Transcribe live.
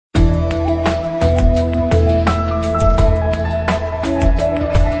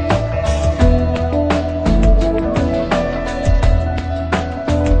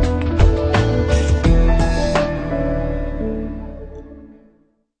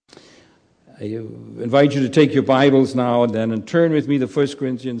I invite you to take your Bibles now and then and turn with me to 1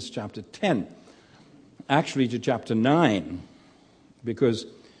 Corinthians chapter 10. Actually to chapter 9, because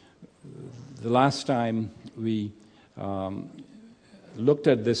the last time we looked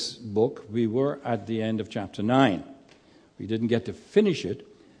at this book, we were at the end of chapter 9. We didn't get to finish it,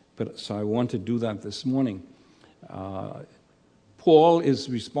 so I want to do that this morning. Paul is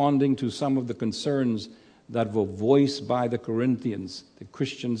responding to some of the concerns that were voiced by the Corinthians, the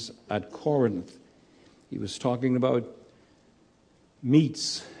Christians at Corinth. He was talking about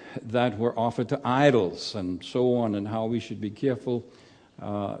meats that were offered to idols and so on, and how we should be careful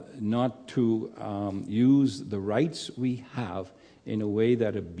not to use the rights we have in a way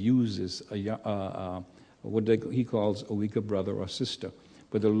that abuses what he calls a weaker brother or sister.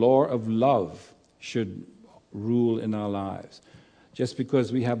 But the law of love should rule in our lives. Just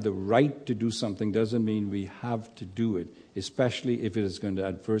because we have the right to do something doesn't mean we have to do it, especially if it is going to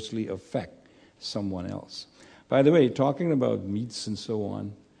adversely affect someone else. By the way, talking about meats and so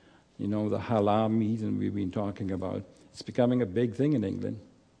on, you know, the halal meat, and we've been talking about, it's becoming a big thing in England.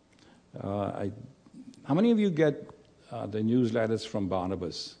 How many of you get the newsletters from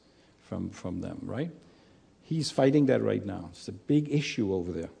Barnabas, from them, right? He's fighting that right now. It's a big issue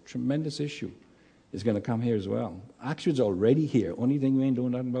over there, tremendous issue. It's going to come here as well. Actually, it's already here. Only thing we ain't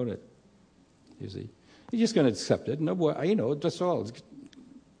doing nothing about it. You see, you're just going to accept it. No, you know, that's all.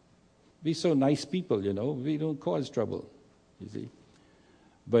 Be so nice people, you know. We don't cause trouble. You see,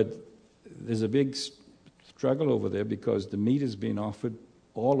 but there's a big struggle over there because the meat is being offered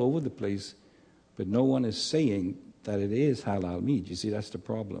all over the place, but no one is saying that it is halal meat. You see, that's the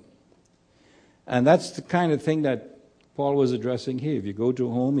problem, and that's the kind of thing that Paul was addressing here. If you go to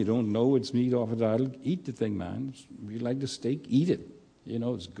a home, you don't know it's meat offered to idol, eat the thing, man. If you like the steak, eat it. You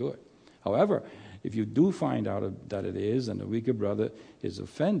know, it's good. However, if you do find out that it is and the weaker brother is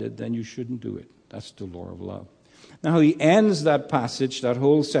offended, then you shouldn't do it. That's the law of love. Now he ends that passage, that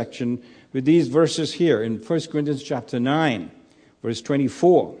whole section, with these verses here in 1 Corinthians chapter 9, verse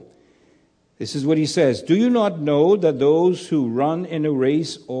 24. This is what he says. Do you not know that those who run in a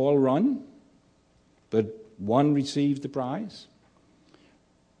race all run, but one receives the prize?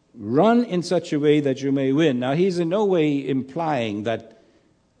 Run in such a way that you may win. Now, he's in no way implying that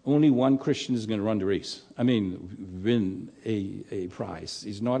only one Christian is going to run the race. Win a prize.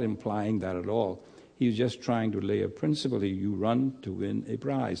 He's not implying that at all. He's just trying to lay a principle. You run to win a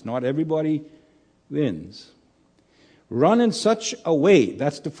prize. Not everybody wins. Run in such a way.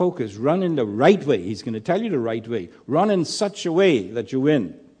 That's the focus. Run in the right way. He's going to tell you the right way. Run in such a way that you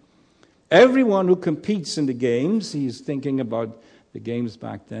win. Everyone who competes in the games, he's thinking about the games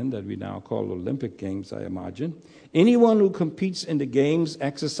back then that we now call Olympic Games, I imagine. Anyone who competes in the games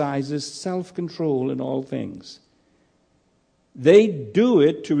exercises self-control in all things. They do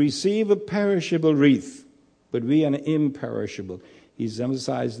it to receive a perishable wreath, but we an imperishable. He's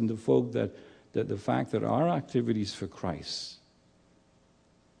emphasizing the the fact that our activities for Christ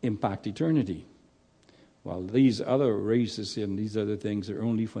impact eternity, while these other races and these other things are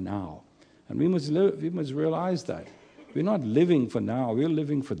only for now. And we must realize that. We're not living for now, we're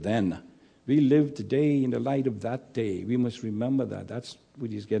living for then. We live today in the light of that day. We must remember that. That's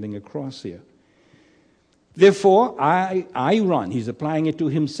what he's getting across here. Therefore, I run. He's applying it to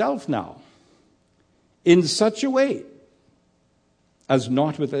himself now. In such a way as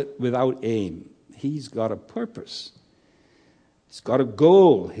not without aim. He's got a purpose. He's got a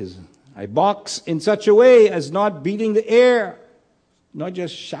goal. I box in such a way as not beating the air. Not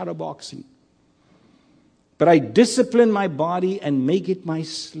just shadow boxing. But I discipline my body and make it my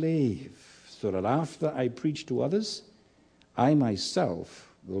slave, so that after I preach to others, I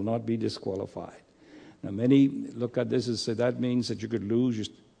myself will not be disqualified. Now, many look at this and say that means that you could lose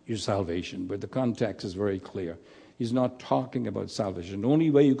your salvation, but the context is very clear. He's not talking about salvation. The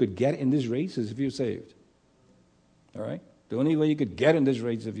only way you could get in this race is if you're saved. All right? The only way you could get in this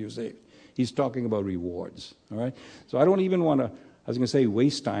race is if you're saved. He's talking about rewards. All right? So I don't even want to, I was going to say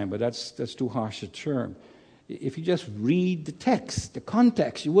waste time, but that's too harsh a term. If you just read the text, the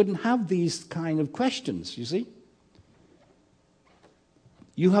context, you wouldn't have these kind of questions, you see?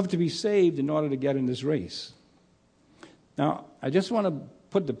 You have to be saved in order to get in this race. Now, I just want to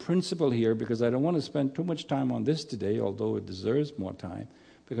put the principle here because I don't want to spend too much time on this today, although it deserves more time,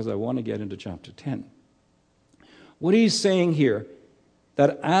 because I want to get into chapter 10. What he's saying here,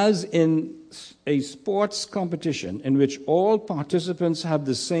 that as in a sports competition in which all participants have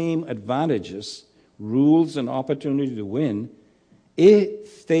the same advantages, rules, and opportunity to win,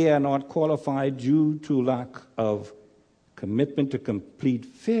 if they are not qualified due to lack of commitment to complete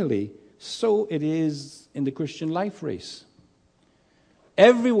fairly, so it is in the Christian life race.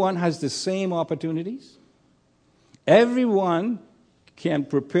 Everyone has the same opportunities. Everyone can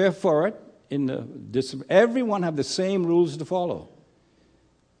prepare for it. Everyone have the same rules to follow.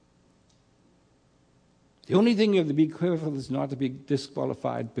 The only thing you have to be careful is not to be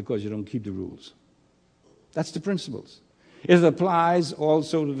disqualified because you don't keep the rules. That's the principles. It applies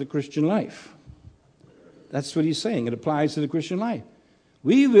also to the Christian life. That's what he's saying. It applies to the Christian life.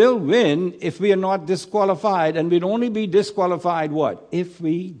 We will win if we are not disqualified, and we'd only be disqualified what? If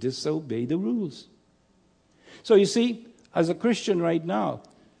we disobey the rules. So you see, as a Christian right now,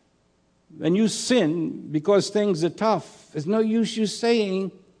 when you sin because things are tough, there's no use you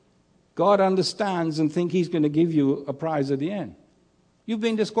saying God understands and think he's going to give you a prize at the end. You've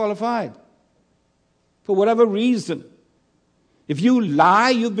been disqualified. For whatever reason. If you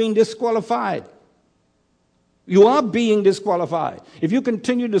lie, you've been disqualified. You are being disqualified. If you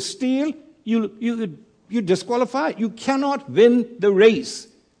continue to steal, you're disqualified. You cannot win the race,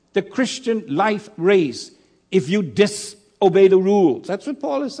 the Christian life race, if you disobey the rules. That's what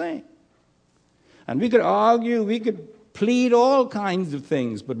Paul is saying. And we could argue, we could plead all kinds of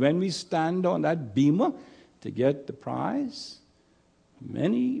things, but when we stand on that bema to get the prize,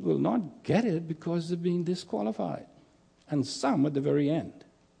 many will not get it because they're being disqualified, and some at the very end.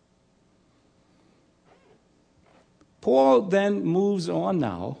 Paul then moves on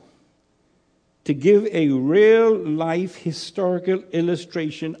now to give a real-life historical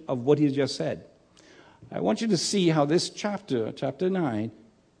illustration of what he just said. I want you to see how this chapter 9,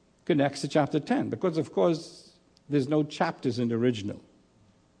 connects to chapter 10, because, of course, there's no chapters in the original.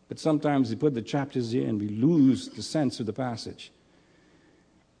 But sometimes we put the chapters here and we lose the sense of the passage.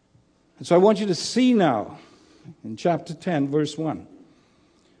 And so I want you to see now, in chapter 10, verse 1,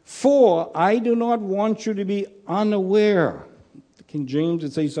 "For I do not want you to be unaware." The King James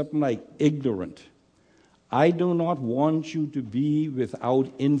would say something like ignorant. I do not want you to be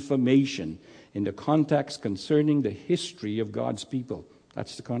without information in the context concerning the history of God's people.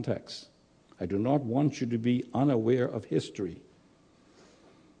 That's the context. I do not want you to be unaware of history.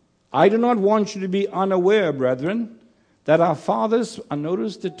 I do not want you to be unaware, brethren, that our fathers, and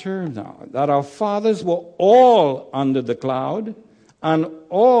notice the term now, that our fathers were all under the cloud, and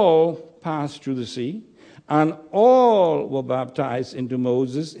all passed through the sea, and all were baptized into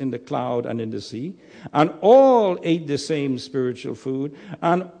Moses in the cloud and in the sea, and all ate the same spiritual food,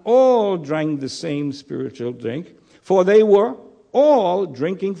 and all drank the same spiritual drink, for they were all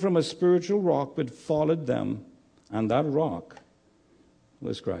drinking from a spiritual rock which followed them, and that rock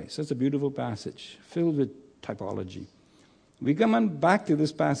was Christ. That's a beautiful passage, filled with typology. We come back to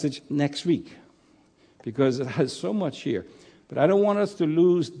this passage next week, because it has so much here. But I don't want us to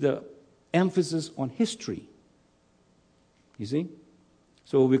lose the emphasis on history. You see?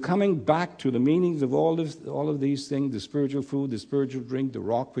 So we're coming back to the meanings of all of these things, the spiritual food, the spiritual drink, the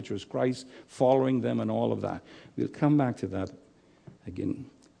rock which was Christ, following them, and all of that. We'll come back to that again.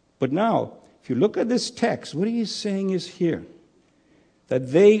 But now, if you look at this text, what he is saying is here,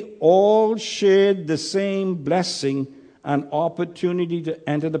 that they all shared the same blessing and opportunity to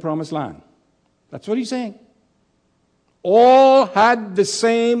enter the promised land. That's what he's saying. All had the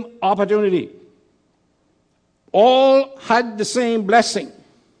same opportunity. All had the same blessing.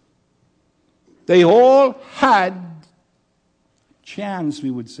 They all had a chance,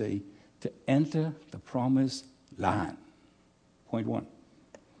 we would say, to enter the promised land. Point 1.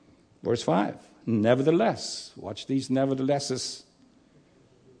 Verse 5. Nevertheless, watch these neverthelesses,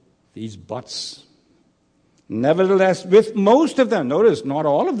 these buts. Nevertheless, with most of them, notice, not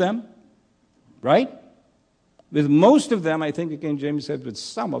all of them, right? With most of them, I think the King James said with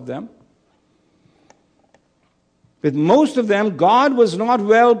some of them. With most of them, God was not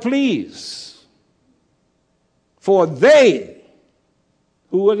well pleased. For they,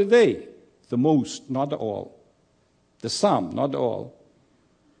 who were the they? The most, not the all. The some, not the all.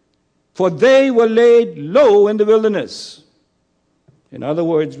 For they were laid low in the wilderness. In other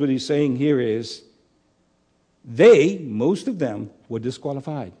words, what he's saying here is, they, most of them, were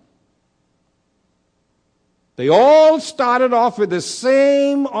disqualified. They all started off with the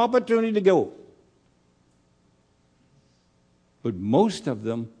same opportunity to go. But most of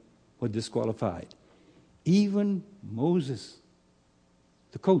them were disqualified. Even Moses,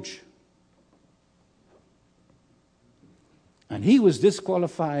 the coach. And he was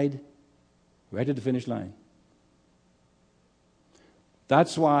disqualified right at the finish line.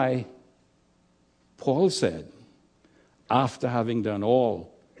 That's why Paul said, after having done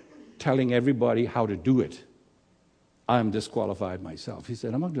all, telling everybody how to do it, I'm disqualified myself. He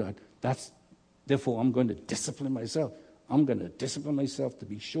said, I'm not doing that. Therefore, I'm going to discipline myself. I'm going to discipline myself to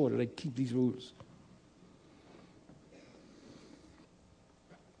be sure that I keep these rules.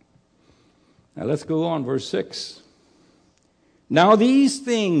 Now let's go on, verse 6. Now these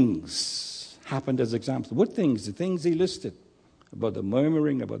things happened as examples. What things? The things he listed. About the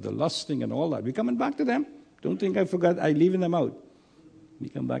murmuring, about the lusting and all that. We're coming back to them. Don't think I forgot. I'm leaving them out. We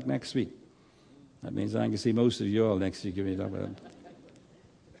come back next week. That means I can see most of you all next week.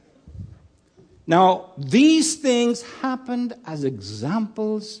 Now, these things happened as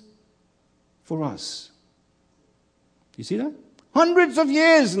examples for us. You see that? Hundreds of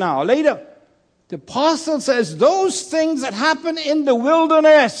years now, later, the apostle says those things that happened in the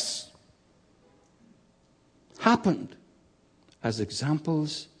wilderness happened as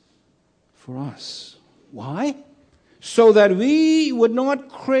examples for us. Why? So that we would not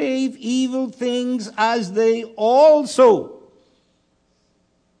crave evil things as they also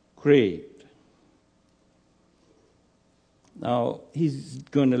craved. Now, he's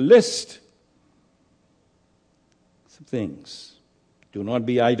going to list some things. Do not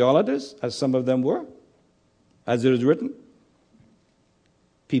be idolaters, as some of them were, as it is written.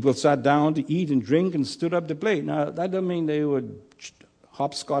 People sat down to eat and drink and stood up to play. Now, that doesn't mean they were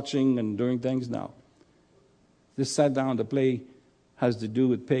hopscotching and doing things now. This sat down to play has to do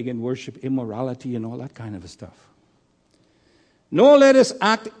with pagan worship, immorality, and all that kind of stuff. Nor let us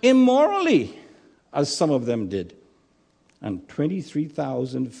act immorally, as some of them did. And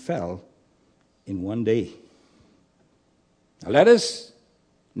 23,000 fell in one day.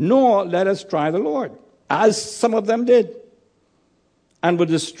 Nor let us try the Lord, as some of them did, and were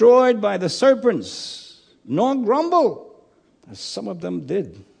destroyed by the serpents, nor grumble, as some of them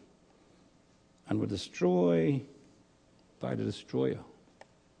did, and were destroyed by the destroyer.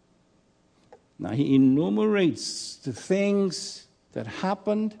 Now he enumerates the things that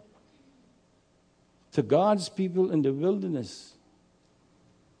happened to God's people in the wilderness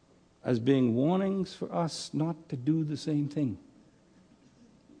as being warnings for us not to do the same thing.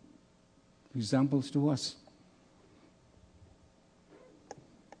 Examples to us.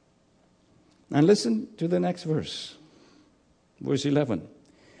 And listen to the next verse. Verse 11.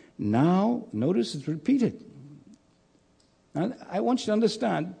 Now, notice it's repeated. Now, I want you to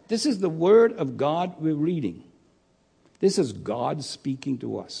understand, this is the word of God we're reading. This is God speaking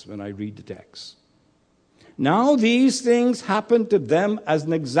to us when I read the text. Now these things happened to them as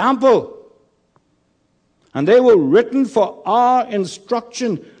an example, and they were written for our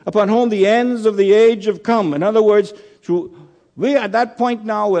instruction, upon whom the ends of the age have come. In other words, we're at that point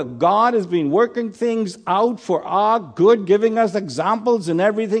now where God has been working things out for our good, giving us examples and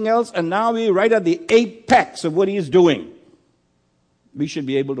everything else, and now we're right at the apex of what he is doing. We should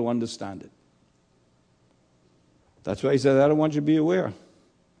be able to understand it. That's why he said, I don't want you to be aware.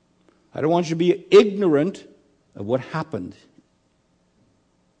 I don't want you to be ignorant of what happened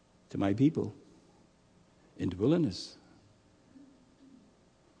to my people in the wilderness.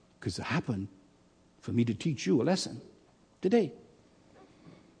 Because it happened for me to teach you a lesson today.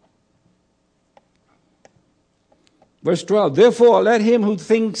 Verse 12, therefore let him who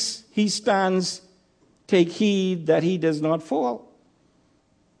thinks he stands take heed that he does not fall.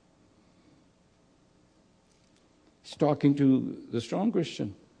 He's talking to the strong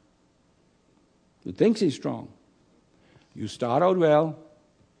Christian who thinks he's strong. You start out well.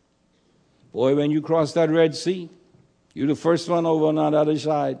 Boy, when you cross that Red Sea, you're the first one over on the other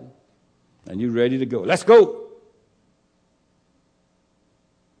side, and you're ready to go. Let's go.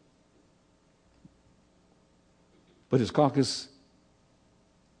 But his carcass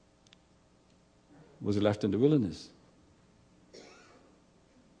was left in the wilderness.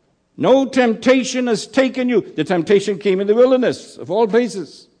 No temptation has taken you. The temptation came in the wilderness, of all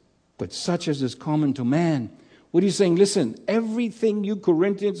places. But such as is common to man. What are you saying? Listen, everything you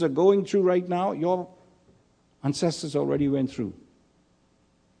Corinthians are going through right now, your ancestors already went through.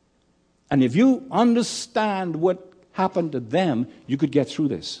 And if you understand what happened to them, you could get through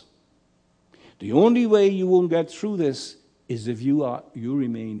this. The only way you won't get through this is if you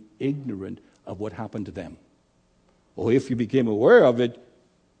remain ignorant of what happened to them. Or if you became aware of it,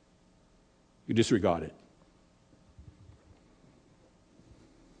 you disregard it.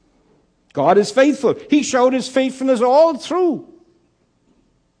 God is faithful. He showed his faithfulness all through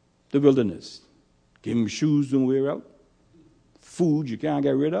the wilderness. Give him shoes don't wear out. Food you can't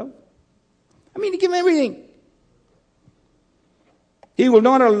get rid of. I mean, he gave him everything. He will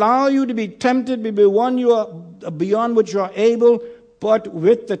not allow you to be tempted beyond what you are able, but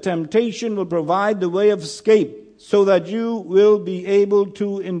with the temptation will provide the way of escape, so that you will be able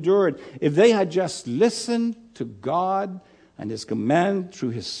to endure it. If they had just listened to God and his command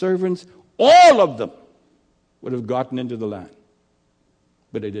through his servants, all of them would have gotten into the land.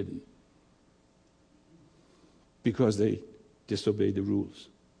 But they didn't. Because they disobeyed the rules.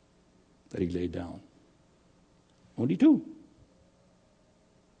 that he laid down. Only 2.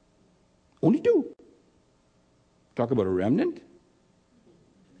 Only 2. Talk about a remnant.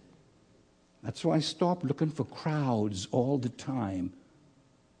 That's why I stopped looking for crowds all the time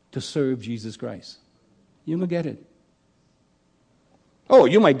to serve Jesus Christ. You will get it. Oh,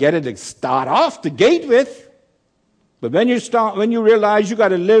 you might get it to start off the gate with. But when you realize you got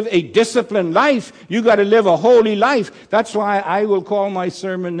to live a disciplined life, you got to live a holy life. That's why I will call my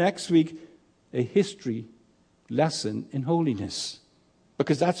sermon next week a history lesson in holiness.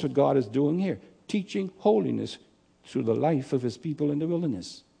 Because that's what God is doing here, teaching holiness through the life of his people in the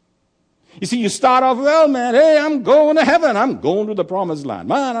wilderness. You see, you start off, well, man, hey, I'm going to heaven. I'm going to the promised land.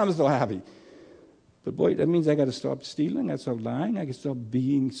 Man, I'm so happy. But boy, that means I got to stop stealing. I got to stop lying. I got to stop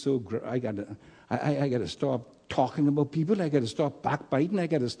being so. I got to stop talking about people. I got to stop backbiting. I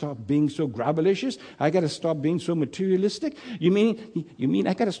got to stop being so grabalicious. I got to stop being so materialistic. You mean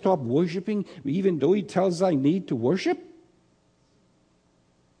I got to stop worshiping, even though he tells I need to worship?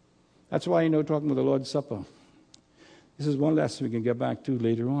 That's why talking about the Lord's Supper. This is one lesson we can get back to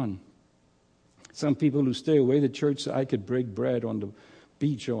later on. Some people who stay away the church say I could break bread on the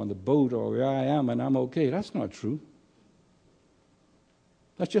beach or on the boat or where I am and I'm okay. That's not true.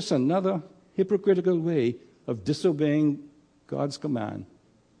 That's just another hypocritical way of disobeying God's command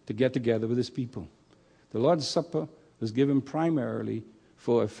to get together with his people. The Lord's Supper was given primarily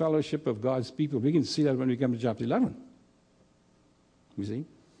for a fellowship of God's people. We can see that when we come to chapter 11. You see?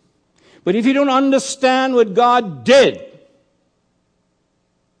 But if you don't understand what God did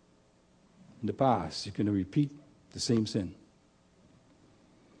in the past, you're going to repeat the same sin.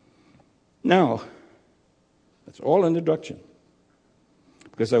 Now, that's all introduction.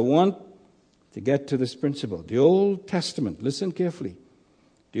 Because I want to get to this principle. The Old Testament, listen carefully.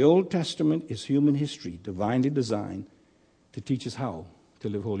 The Old Testament is human history, divinely designed to teach us how to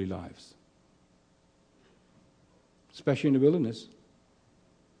live holy lives. Especially in the wilderness.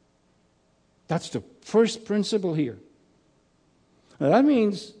 That's the first principle here. Now that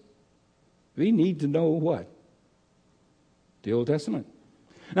means we need to know what? The Old Testament.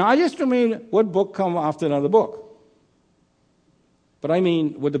 Now, I just don't mean what book come after another book. But I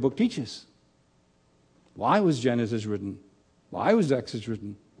mean what the book teaches. Why was Genesis written? Why was Exodus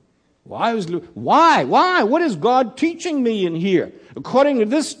written? Why was Luke? Why? What is God teaching me in here? According to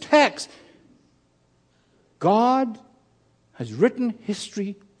this text, God has written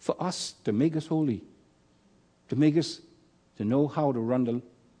history for us to make us holy. To make us to know how to run the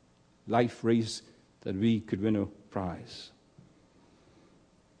life race that we could win a prize.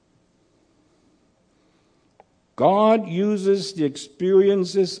 God uses the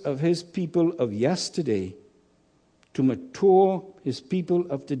experiences of his people of yesterday to mature his people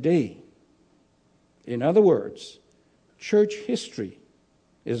of today. In other words, church history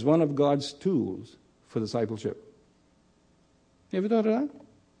is one of God's tools for discipleship. You ever thought of that?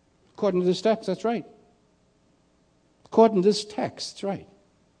 According to this text, that's right. According to this text, that's right.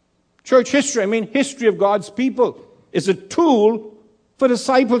 Church history, history of God's people, is a tool for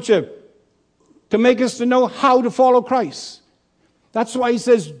discipleship to make us to know how to follow Christ. That's why he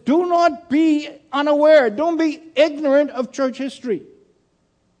says, do not be unaware. Don't be ignorant of church history.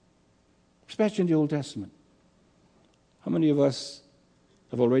 Especially in the Old Testament. How many of us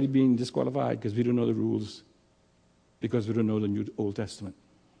have already been disqualified because we don't know the rules, because we don't know the New Old Testament?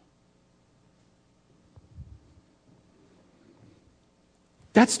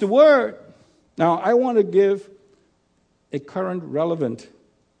 That's the word. Now, I want to give a current relevant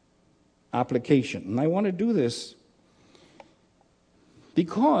application. And I want to do this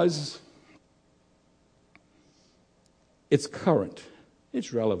because it's current.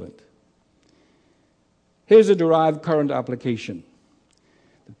 It's relevant. Here's a derived current application.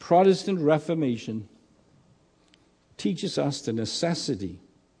 The Protestant Reformation teaches us the necessity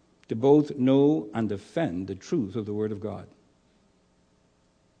to both know and defend the truth of the Word of God.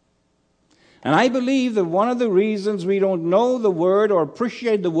 And I believe that one of the reasons we don't know the Word or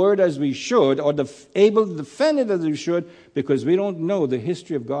appreciate the Word as we should, or able to defend it as we should, because we don't know the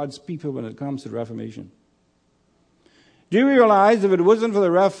history of God's people when it comes to the Reformation. Do you realize if it wasn't for the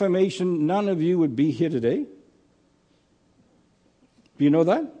Reformation, none of you would be here today? Do you know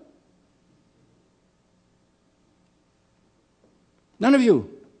that? None of you.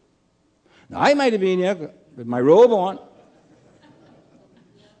 Now, I might have been here with my robe on.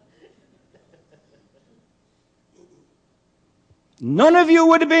 None of you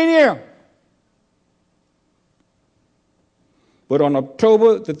would have been here. But on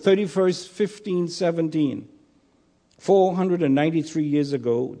October the 31st, 1517, 493 years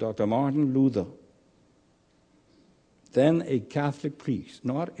ago, Dr. Martin Luther Then a Catholic priest,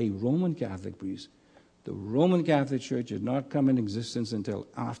 not a Roman Catholic priest. The Roman Catholic Church did not come in existence until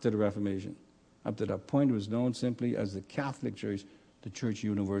after the Reformation. Up to that point, it was known simply as the Catholic Church, the Church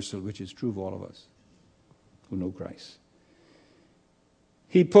Universal, which is true of all of us who know Christ.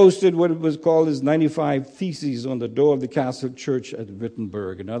 He posted what was called his 95 Theses on the door of the Catholic Church at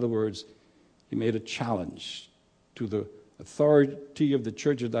Wittenberg. In other words, he made a challenge to the authority of the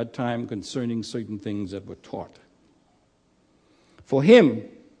church at that time concerning certain things that were taught. For him,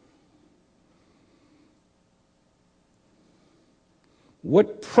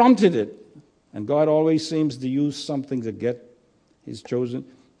 what prompted it, and God always seems to use something to get his chosen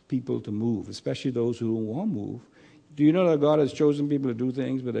people to move, especially those who won't move. Do you know that God has chosen people to do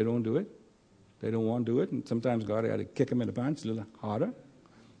things, but they don't do it? They don't want to do it, and sometimes God had to kick them in the pants a little harder.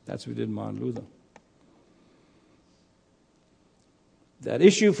 That's what we did in Martin Luther. That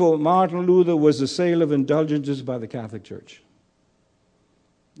issue for Martin Luther was the sale of indulgences by the Catholic Church.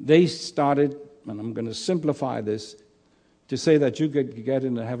 They started, and I'm going to simplify this, to say that you could get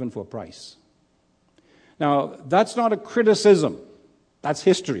into heaven for a price. Now, that's not a criticism. That's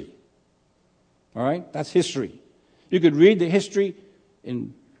history. All right? That's history. You could read the history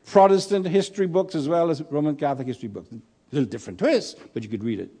in Protestant history books as well as Roman Catholic history books. A little different twist, but you could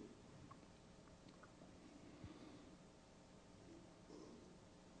read it.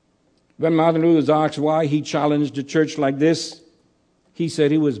 When Martin Luther was asked why he challenged a church like this, he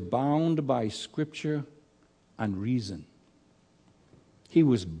said he was bound by Scripture and reason. He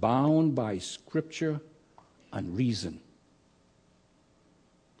was bound by Scripture and reason.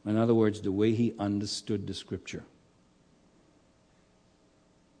 In other words, the way he understood the Scripture.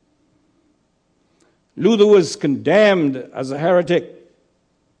 Luther was condemned as a heretic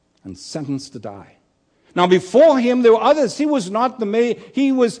and sentenced to die. Now, before him, there were others. He was not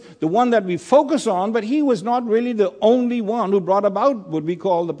he was the one that we focus on, but he was not really the only one who brought about what we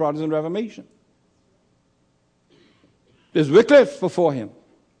call the Protestant Reformation. There's Wycliffe before him.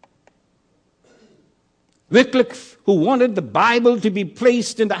 Wycliffe, who wanted the Bible to be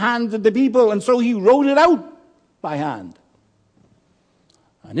placed in the hands of the people, and so he wrote it out by hand.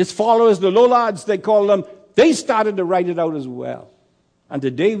 And his followers, the Lollards, they call them, they started to write it out as well. And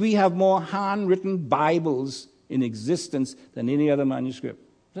today we have more handwritten Bibles in existence than any other manuscript.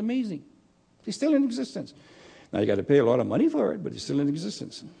 It's amazing. They're still in existence. Now you got to pay a lot of money for it, but it's still in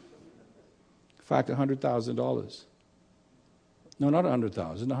existence. In fact, $100,000. No, not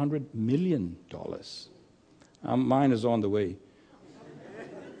 $100,000, $100 million. Mine is on the way.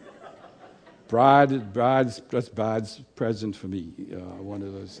 Brad's present for me, one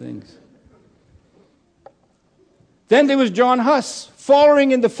of those things. Then there was John Huss,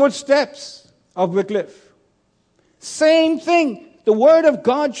 following in the footsteps of Wycliffe. Same thing. The Word of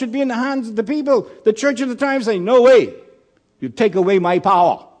God should be in the hands of the people. The church at the time saying, no way. You take away my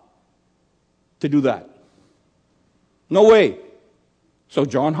power to do that. No way. So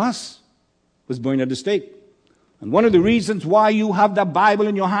John Huss was burned at the stake. And one of the reasons why you have that Bible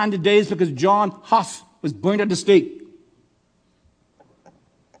in your hand today is because John Huss was burned at the stake.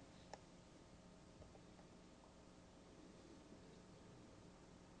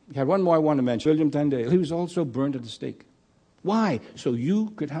 I had one more I want to mention. William Tyndale. He was also burned at the stake. Why? So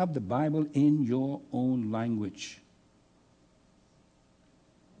you could have the Bible in your own language.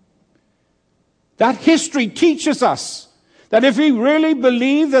 That history teaches us that if we really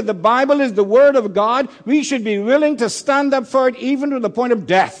believe that the Bible is the Word of God, we should be willing to stand up for it even to the point of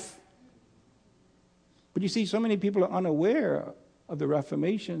death. But you see, so many people are unaware of the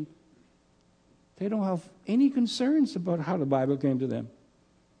Reformation. They don't have any concerns about how the Bible came to them.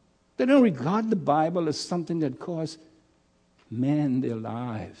 They don't regard the Bible as something that cost men their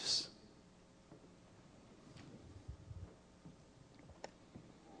lives.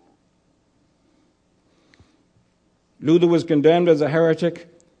 Luther was condemned as a heretic,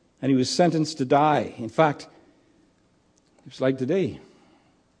 and he was sentenced to die. In fact, it's like today.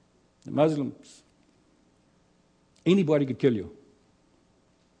 The Muslims, anybody could kill you.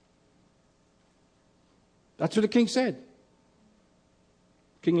 That's what the king said.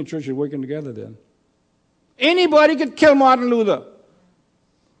 King and church are working together then. Anybody could kill Martin Luther.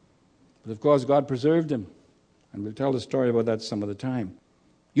 But of course, God preserved him. And we'll tell the story about that some other time.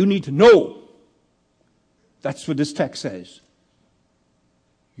 You need to know. That's what this text says.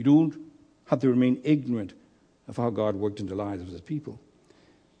 You don't have to remain ignorant of how God worked in the lives of his people.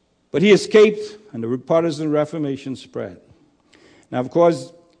 But he escaped, and the Protestant Reformation spread. Now, of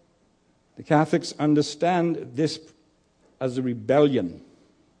course, the Catholics understand this as a rebellion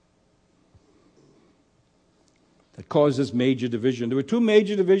that caused this major division. There were two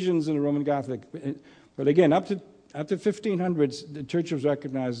major divisions in the Roman Catholic. But again, up to After 1500s, the church was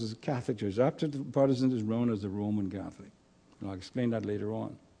recognized as a Catholic church. After the Protestant is known as the Roman Catholic. And I'll explain that later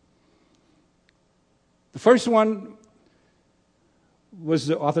on. The first one was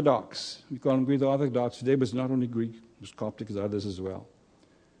the Orthodox. We call them Greek Orthodox. Today was not only Greek, it was Coptic as others as well.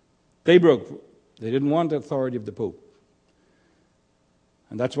 They broke. They didn't want the authority of the Pope.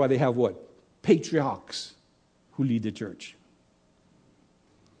 And that's why they have what? Patriarchs who lead the church.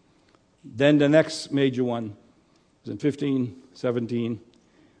 Then the next major one was in 1517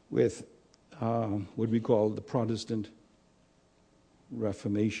 with what we call the Protestant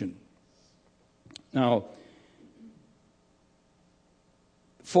Reformation. Now,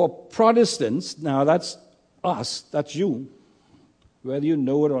 for Protestants, now that's us, that's you, whether you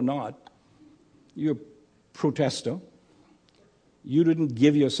know it or not, you're a protester. You didn't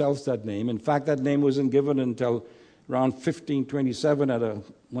give yourselves that name. In fact, that name wasn't given until around 1527 at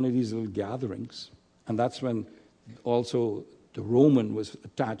one of these little gatherings. And that's when also the Roman was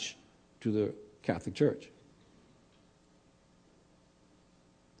attached to the Catholic Church.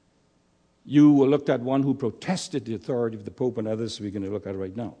 You were looked at one who protested the authority of the Pope and others we're going to look at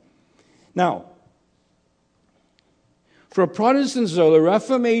right now. Now, for Protestants, though, the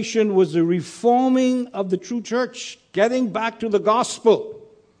Reformation was the reforming of the true church, getting back to the gospel.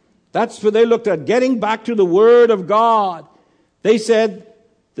 That's what they looked at, getting back to the Word of God. They said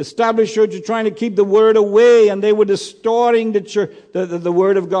the established church was trying to keep the Word away, and they were distorting the church, the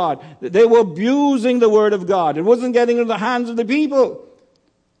Word of God. They were abusing the Word of God. It wasn't getting into the hands of the people.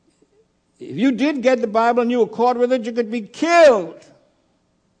 If you did get the Bible and you were caught with it, you could be killed.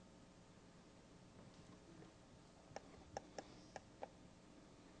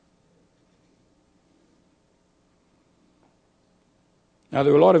 Now,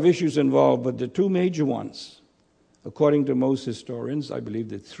 there were a lot of issues involved, but the two major ones, according to most historians, I believe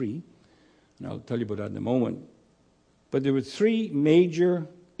there are three, and I'll tell you about that in a moment. But there were three major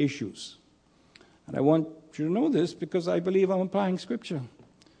issues. And I want you to know this because I believe I'm applying Scripture.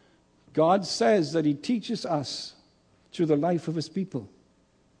 God says that He teaches us through the life of His people.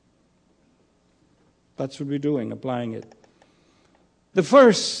 That's what we're doing, applying it. The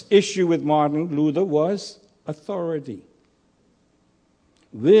first issue with Martin Luther was authority.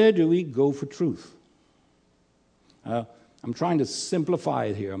 Where do we go for truth? I'm trying to simplify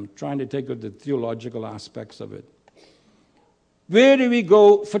it here. I'm trying to take out the theological aspects of it. Where do we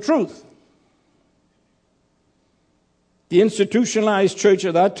go for truth? The institutionalized church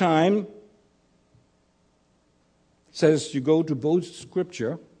at that time says you go to both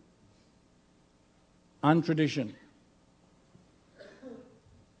Scripture and tradition.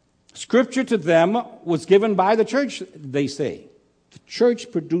 Scripture to them was given by the church, they say. The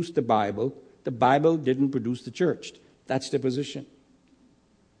church produced the Bible didn't produce the church. That's their position.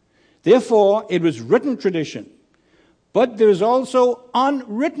 Therefore, it was written tradition. But there is also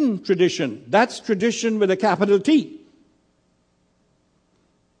unwritten tradition. That's tradition with a capital T.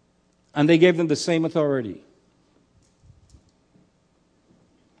 And they gave them the same authority.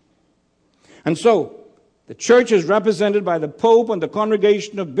 And so, the church is represented by the Pope, and the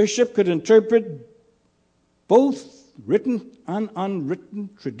congregation of bishops could interpret both written and unwritten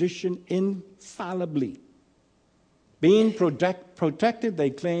tradition infallibly. Being protected, they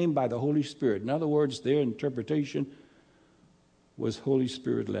claim, by the Holy Spirit. In other words, their interpretation was Holy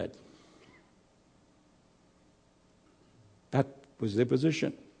Spirit-led. That was their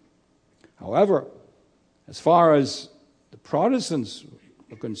position. However, as far as the Protestants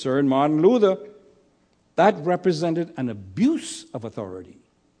were concerned, Martin Luther, that represented an abuse of authority.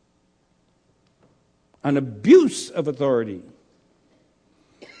 An abuse of authority.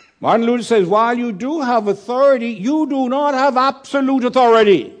 Martin Luther says, while you do have authority, you do not have absolute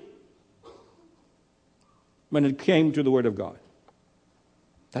authority when it came to the Word of God.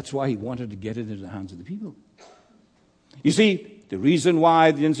 That's why he wanted to get it into the hands of the people. You see, the reason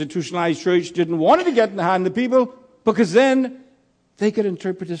why the institutionalized church didn't want it to get in the hands of the people, because then they could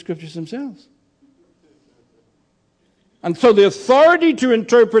interpret the Scriptures themselves. And so the authority to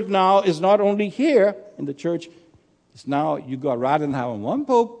interpret now is not only here in the church, it's now you got, rather than having one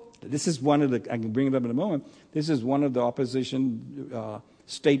pope, this is one of the, I can bring it up in a moment, this is one of the opposition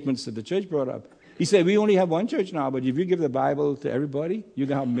statements that the church brought up. He said, we only have one church now, but if you give the Bible to everybody, you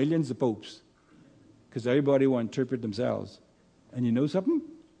can have millions of popes. Because everybody will interpret themselves. And you know something?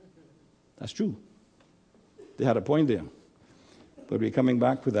 That's true. They had a point there. But we're coming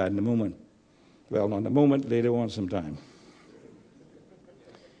back with that in a moment. Well, not in a moment, later on sometime.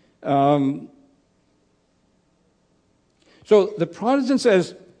 So the Protestant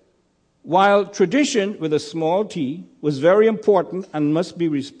says, While tradition, with a small t, was very important and must be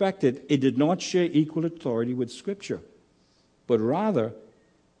respected, it did not share equal authority with Scripture, but rather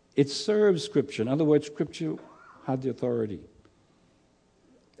it served Scripture. In other words, Scripture had the authority.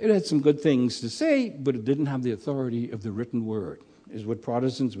 It had some good things to say, but it didn't have the authority of the written word, is what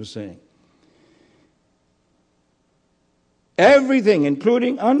Protestants were saying. Everything,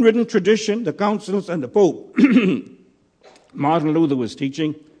 including unwritten tradition, the councils, and the Pope, Martin Luther was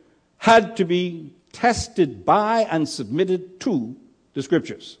teaching, had to be tested by and submitted to the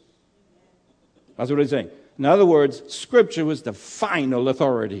Scriptures. That's what he's saying. In other words, Scripture was the final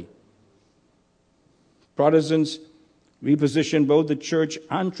authority. Protestants repositioned both the church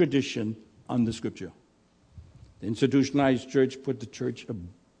and tradition on the Scripture. The institutionalized church put the church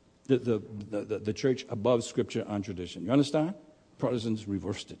above Scripture and tradition. You understand? Protestants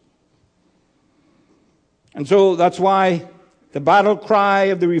reversed it. And so that's why the battle cry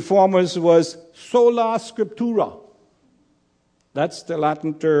of the Reformers was sola scriptura. That's the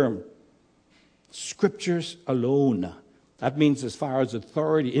Latin term. Scriptures alone. That means as far as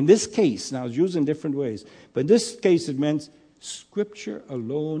authority. In this case, now it's used in different ways, but in this case it meant Scripture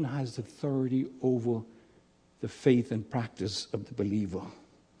alone has authority over the faith and practice of the believer.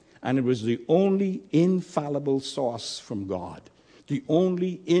 And it was the only infallible source from God. The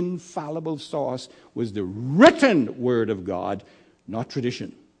only infallible source was the written Word of God, not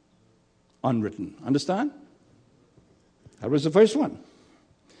tradition. Unwritten. Understand? That was the first one.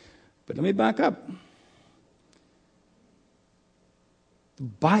 But let me back up. The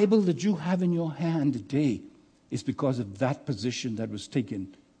Bible that you have in your hand today is because of that position that was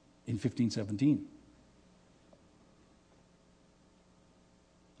taken in 1517.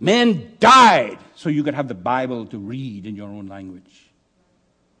 Men died so you could have the Bible to read in your own language.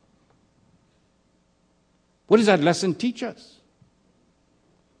 What does that lesson teach us?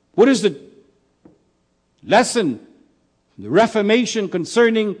 What is the lesson, the Reformation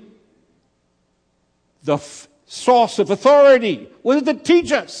concerning the source of authority? What does it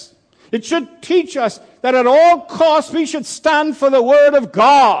teach us? It should teach us that at all costs we should stand for the Word of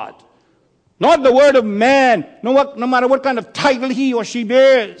God. Not the word of man, no matter what kind of title he or she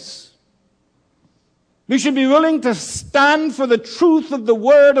bears. We should be willing to stand for the truth of the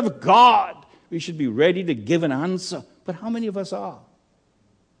Word of God. We should be ready to give an answer. But how many of us are?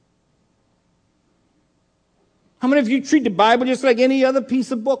 How many of you treat the Bible just like any other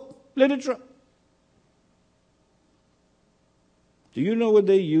piece of book, literature? Do you know what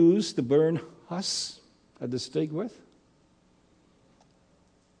they used to burn husk at the stake with?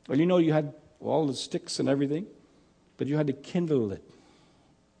 Well, you know you had all the sticks and everything, but you had to kindle it.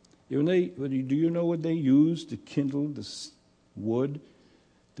 Do you know what they used to kindle this wood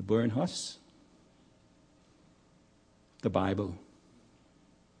to burn husks? The Bible.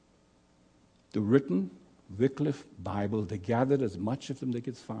 The written Wycliffe Bible. They gathered as much of them they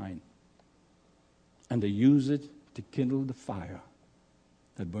could find, and they used it to kindle the fire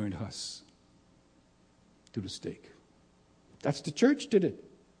that burned husks to the stake. That's the church did it.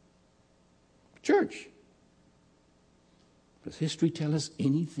 Church. Does history tell us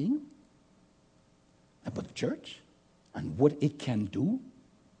anything about the church and what it can do?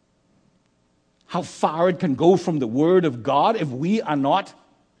 How far it can go from the Word of God if we are not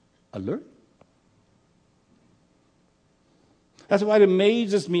alert? That's why it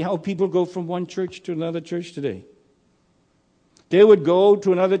amazes me how people go from one church to another church today. They would go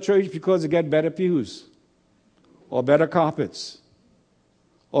to another church because they get better pews, or better carpets,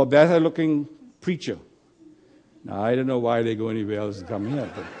 or better looking preacher. Now, I don't know why they go anywhere else and come here.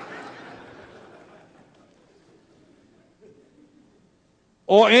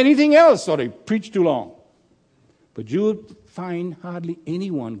 Or anything else, or they preach too long. But you would find hardly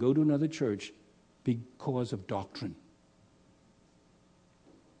anyone go to another church because of doctrine.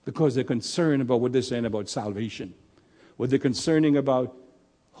 Because they're concerned about what they're saying about salvation. What they're concerning about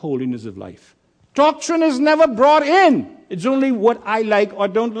holiness of life. Doctrine is never brought in. It's only what I like or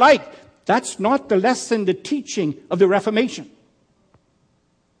don't like. That's not the lesson, the teaching of the Reformation.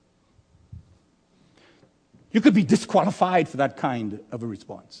 You could be disqualified for that kind of a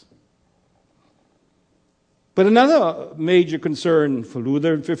response. But another major concern for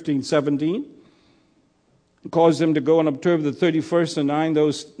Luther in 1517 caused him to go and observe the 31st and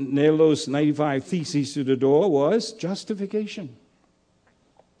nail those 95 theses to the door was justification.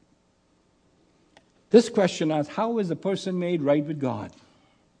 This question asked, how is a person made right with God?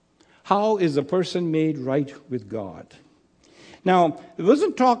 How is a person made right with God? Now, it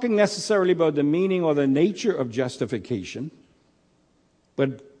wasn't talking necessarily about the meaning or the nature of justification,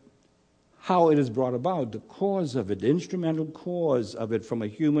 but how it is brought about, the cause of it, the instrumental cause of it from a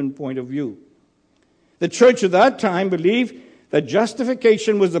human point of view. The church of that time believed that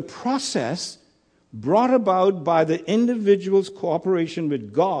justification was a process brought about by the individual's cooperation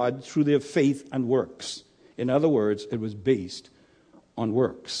with God through their faith and works. In other words, it was based on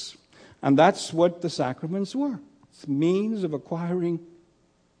works. And that's what the sacraments were. It's means of acquiring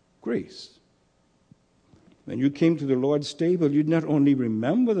grace. When you came to the Lord's table, you'd not only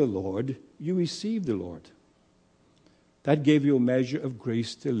remember the Lord, you received the Lord. That gave you a measure of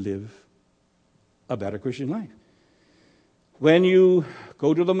grace to live a better Christian life. When you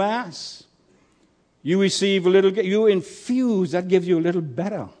go to the Mass, you receive a little, you infuse, that gives you a little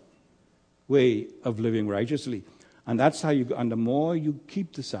better way of living righteously. And that's how and the more you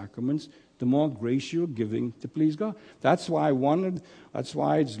keep the sacraments, the more grace you're giving to please God. That's why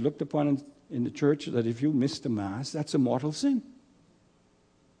it's looked upon in the church that if you miss the Mass, that's a mortal sin.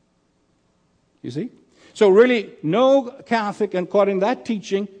 You see? So really, no Catholic, according to that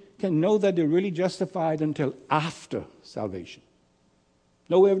teaching, can know that they're really justified until after salvation.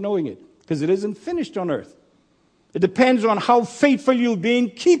 No way of knowing it, because it isn't finished on earth. It depends on how faithful you'll be in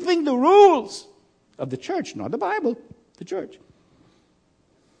keeping the rules of the church, not the Bible, the church.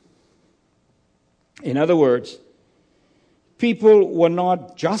 In other words, people were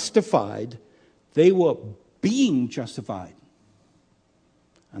not justified, they were being justified.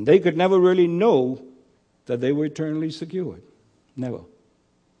 And they could never really know that they were eternally secured. Never.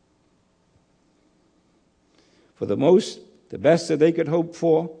 For the best that they could hope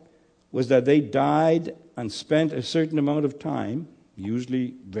for was that they died and spent a certain amount of time,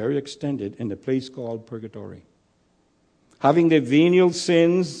 usually very extended, in a place called purgatory. Having their venial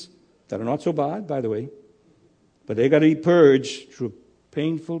sins, that are not so bad, by the way, but they got to be purged through a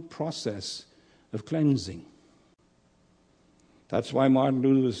painful process of cleansing. That's why Martin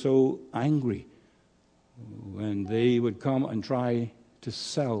Luther was so angry when they would come and try to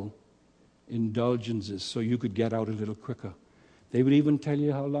sell indulgences so you could get out a little quicker. They would even tell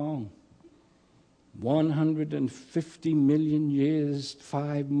you how long. 150 million years,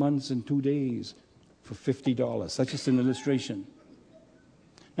 5 months, and 2 days for $50. That's just an illustration.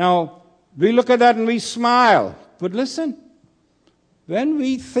 Now, we look at that and we smile. But listen, when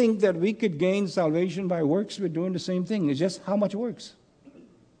we think that we could gain salvation by works, we're doing the same thing. It's just how much works?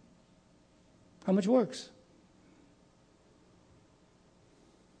 How much works?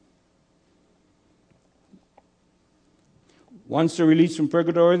 Once they're released from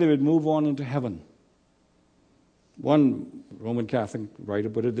purgatory, they would move on into heaven. One Roman Catholic writer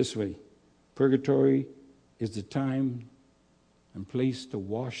put it this way: purgatory is the time and place to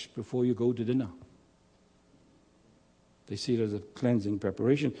wash before you go to dinner. They see it as a cleansing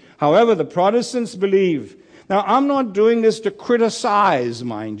preparation. However, the Protestants believe. Now, I'm not doing this to criticize,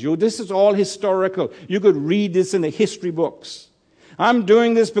 mind you. This is all historical. You could read this in the history books. I'm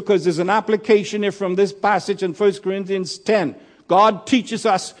doing this because there's an application here from this passage in 1 Corinthians 10. God teaches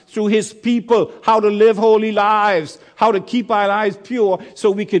us through His people how to live holy lives, how to keep our lives pure so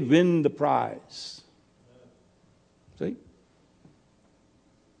we could win the prize. See?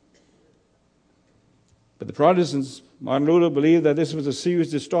 But the Protestants, Martin Luther, believed that this was a serious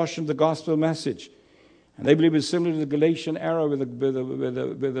distortion of the gospel message. And they believe it's similar to the Galatian era where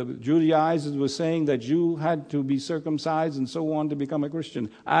the Judaizers were saying that you had to be circumcised and so on to become a Christian.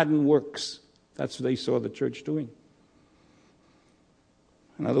 Adding works. That's what they saw the church doing.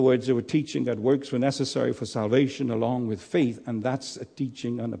 In other words, they were teaching that works were necessary for salvation along with faith, and that's a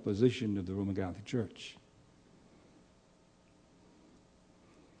teaching and a position of the Roman Catholic Church.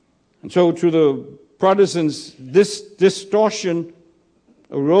 And so to the Protestants, this distortion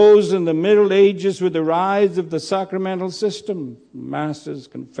arose in the Middle Ages with the rise of the sacramental system, Masses,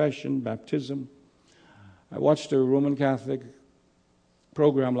 confession, baptism. I watched a Roman Catholic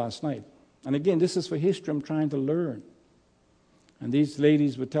program last night. And again, this is for history I'm trying to learn. And these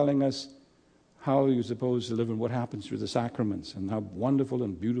ladies were telling us how you're supposed to live and what happens through the sacraments and how wonderful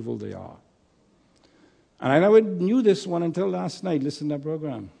and beautiful they are. And I never knew this one until last night, listening to that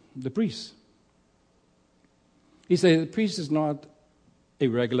program. The priest. He said the priest is not a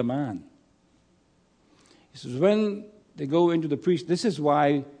regular man. He says when they go into the priest, this is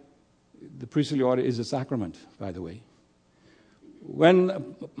why the priestly order is a sacrament, by the way. When a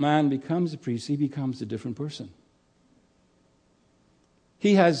man becomes a priest, he becomes a different person.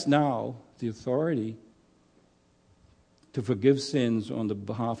 He has now the authority to forgive sins on the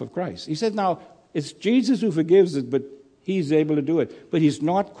behalf of Christ. He said now, it's Jesus who forgives it, but he's able to do it. But he's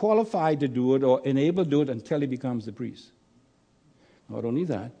not qualified to do it or enabled to do it until he becomes the priest. Not only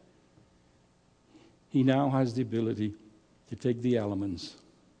that, he now has the ability to take the elements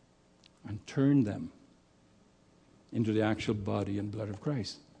and turned them into the actual body and blood of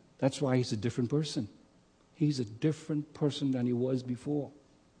Christ. That's why he's a different person. He's a different person than he was before.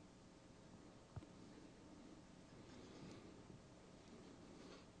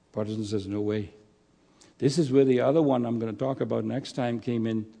 Protestant says, no way. This is where the other one I'm going to talk about next time came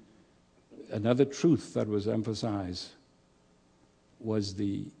in. Another truth that was emphasized was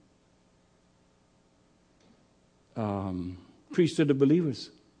the priesthood of believers.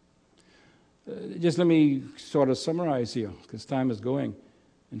 Just let me sort of summarize here, because time is going.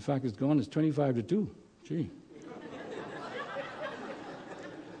 In fact, it's gone. It's 25 to 2. Gee.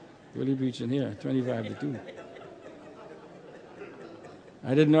 Really preaching here, 25 to 2.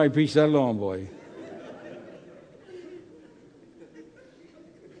 I didn't know I preached that long, boy.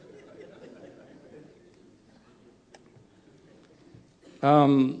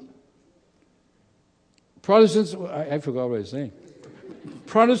 Protestants, I forgot what I was saying.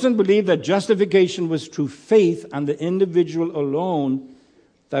 Protestants believe that justification was through faith and the individual alone,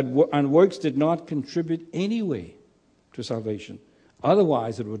 and works did not contribute anyway to salvation.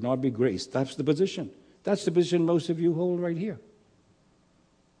 Otherwise, it would not be grace. That's the position. That's the position most of you hold right here.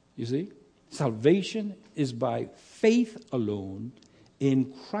 You see? Salvation is by faith alone,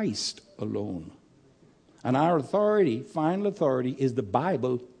 in Christ alone. And our authority, final authority, is the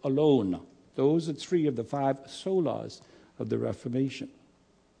Bible alone. Those are 3 of the 5 solas of the Reformation.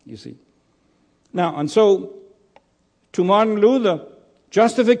 You see? Now, and so, to Martin Luther,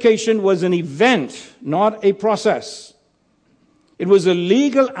 justification was an event, not a process. It was a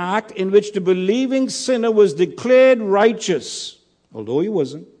legal act in which the believing sinner was declared righteous, although he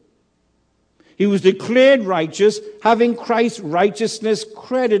wasn't. He was declared righteous, having Christ's righteousness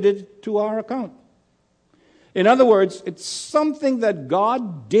credited to our account. In other words, it's something that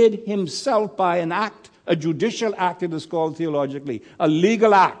God did himself by an act, a judicial act it is called theologically, a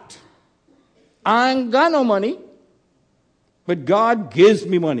legal act. I ain't got no money, but God gives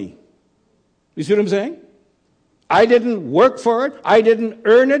me money. You see what I'm saying? I didn't work for it, I didn't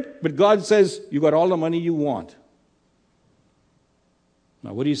earn it, but God says, you got all the money you want.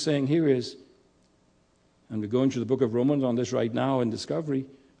 Now what he's saying here is, and we're going through the book of Romans on this right now in Discovery,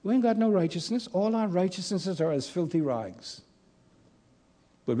 we ain't got no righteousness. All our righteousnesses are as filthy rags.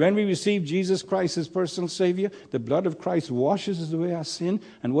 But when we receive Jesus Christ as personal Savior, the blood of Christ washes away our sin.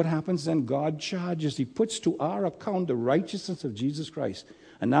 And what happens then? God charges. He puts to our account the righteousness of Jesus Christ.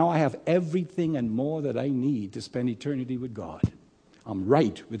 And now I have everything and more that I need to spend eternity with God. I'm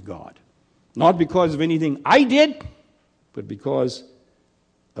right with God. Not because of anything I did, but because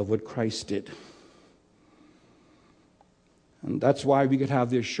of what Christ did. And that's why we could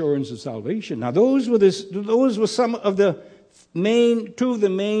have the assurance of salvation. Now, those were some of the two of the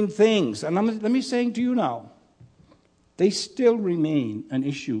main things. And let me say to you now, they still remain an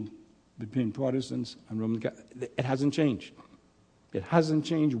issue between Protestants and Roman Catholics. It hasn't changed. It hasn't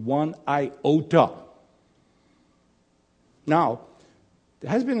changed one iota. Now,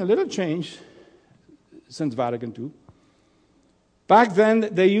 there has been a little change since Vatican II. Back then,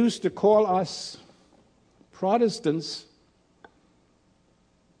 they used to call us Protestants.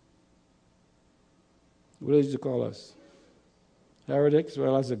 What did they used to call us? Heretics?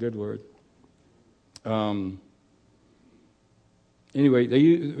 Well, that's a good word. Anyway,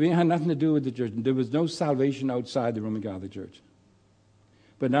 we had nothing to do with the church. There was no salvation outside the Roman Catholic Church.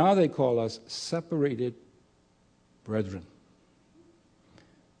 But now they call us separated brethren.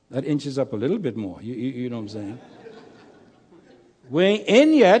 That inches up a little bit more. You know what I'm saying? We ain't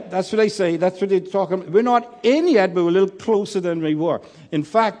in yet. That's what they say. That's what they talk about. We're not in yet, but we're a little closer than we were. In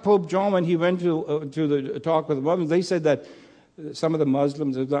fact, Pope John, when he went to the talk with the Muslims, they said that some of the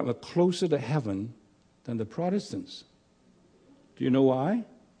Muslims are closer to heaven than the Protestants. Do you know why?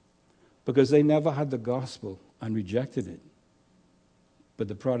 Because they never had the gospel and rejected it. But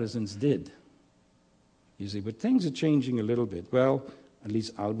the Protestants did. You see, but things are changing a little bit. Well, at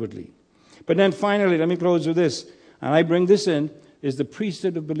least outwardly. But then finally, let me close with this. And I bring this in, is the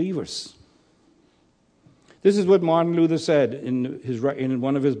priesthood of believers. This is what Martin Luther said in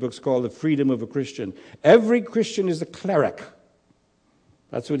one of his books called The Freedom of a Christian. Every Christian is a cleric.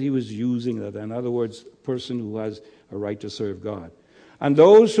 That's what he was using. In other words, a person who has a right to serve God. And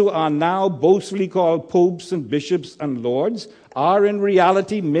those who are now boastfully called popes and bishops and lords are in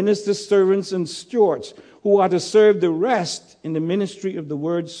reality ministers, servants, and stewards who are to serve the rest in the ministry of the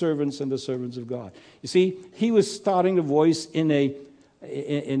word servants and the servants of God. You see, he was starting to voice in a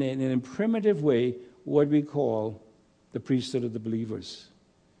primitive way what we call the priesthood of the believers.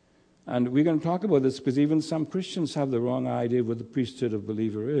 And we're going to talk about this because even some Christians have the wrong idea of what the priesthood of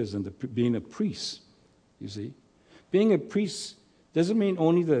believer is and being a priest, you see. Being a priest doesn't mean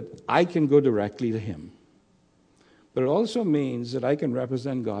only that I can go directly to him, but it also means that I can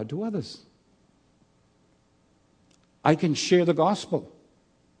represent God to others. I can share the gospel.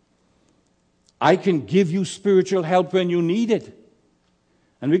 I can give you spiritual help when you need it.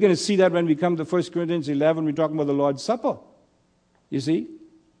 And we're going to see that when we come to 1 Corinthians 11, we're talking about the Lord's Supper. You see?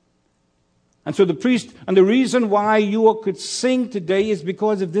 And so the priest, and the reason why you could sing today is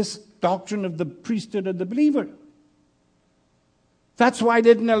because of this doctrine of the priesthood of the believer. That's why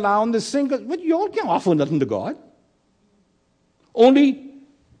they didn't allow him to sing. But you all can't offer nothing to God. Only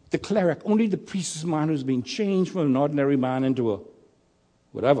the cleric, only the priest's man who's been changed from an ordinary man into a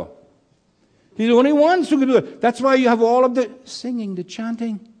whatever. He's the only ones who can do it. That's why you have all of the singing, the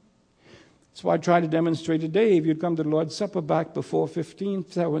chanting. That's why I tried to demonstrate today. If you'd come to the Lord's Supper back before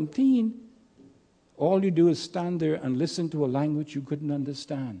 1517, all you do is stand there and listen to a language you couldn't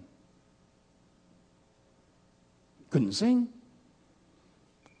understand. Couldn't sing.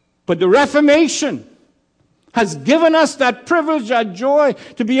 But the Reformation has given us that privilege, that joy,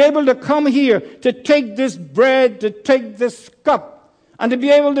 to be able to come here, to take this bread, to take this cup, and to be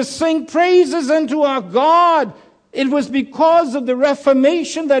able to sing praises unto our God. It was because of the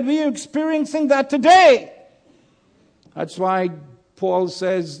Reformation that we are experiencing that today. That's why Paul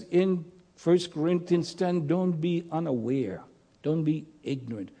says in 1 Corinthians 10, don't be unaware, don't be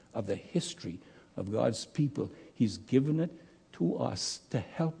ignorant of the history of God's people. He's given it to us to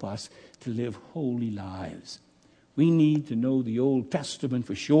help us to live holy lives. We need to know the Old Testament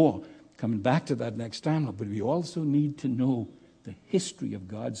for sure, coming back to that next time, but we also need to know the history of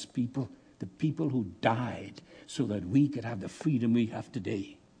God's people, the people who died so that we could have the freedom we have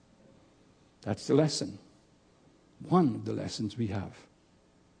today. That's the lesson. One of the lessons we have.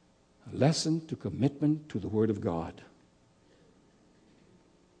 A lesson to commitment to the Word of God.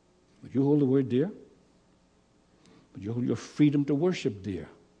 Would you hold the Word dear? Would you hold your freedom to worship dear?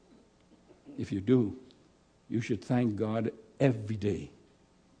 If you do, you should thank God every day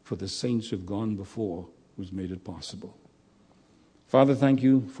for the saints who've gone before, who's made it possible. Father, thank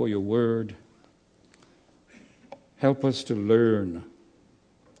you for your word. Help us to learn,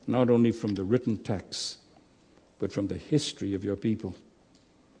 not only from the written texts, but from the history of your people.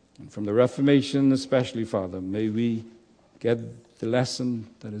 And from the Reformation especially, Father, may we get the lesson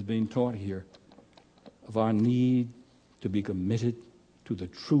that is being taught here of our need to be committed to the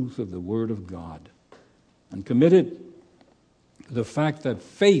truth of the Word of God, and committed to the fact that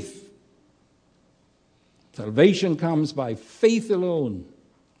salvation comes by faith alone,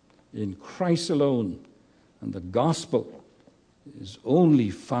 in Christ alone, and the gospel is only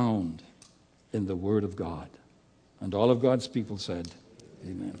found in the Word of God. And all of God's people said,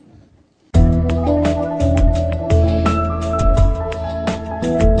 amen.